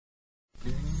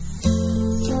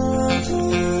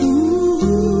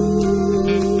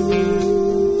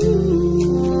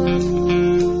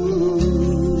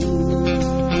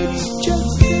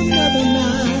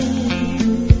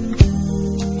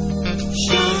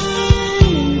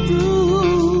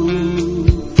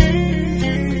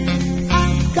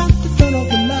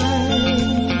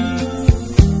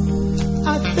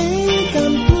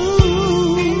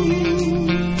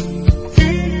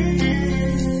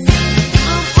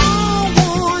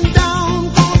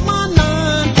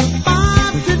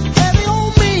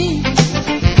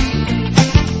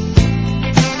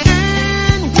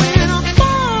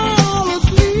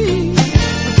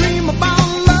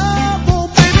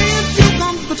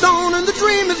the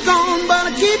dream is gone, but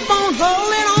I keep on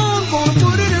holding on. Gonna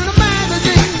put it in a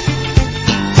magazine.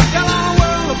 Tell all the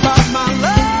world about my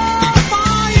love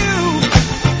for you.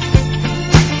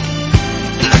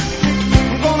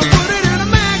 I'm gonna put it in a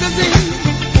magazine,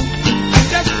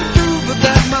 just to prove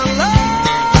that my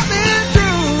love is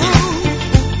true.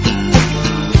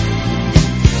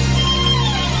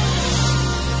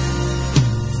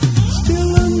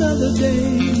 Still another day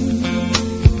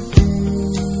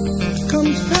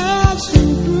comes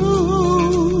passing through.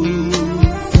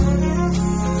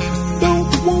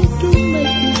 Don't want to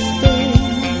make you stay.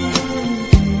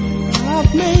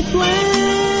 I've made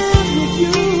plans with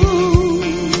you.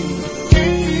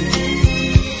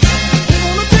 I'm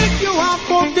gonna take you out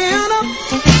for dinner,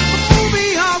 a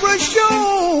movie or a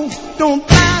show. Don't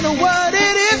matter what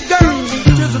it is, girl,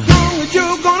 just as long as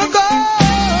you're gonna go.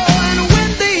 And when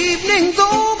the evening's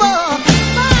over,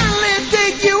 finally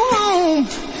take you home.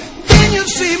 Then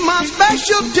you'll see my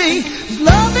specialty is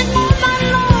loving all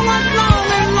night long.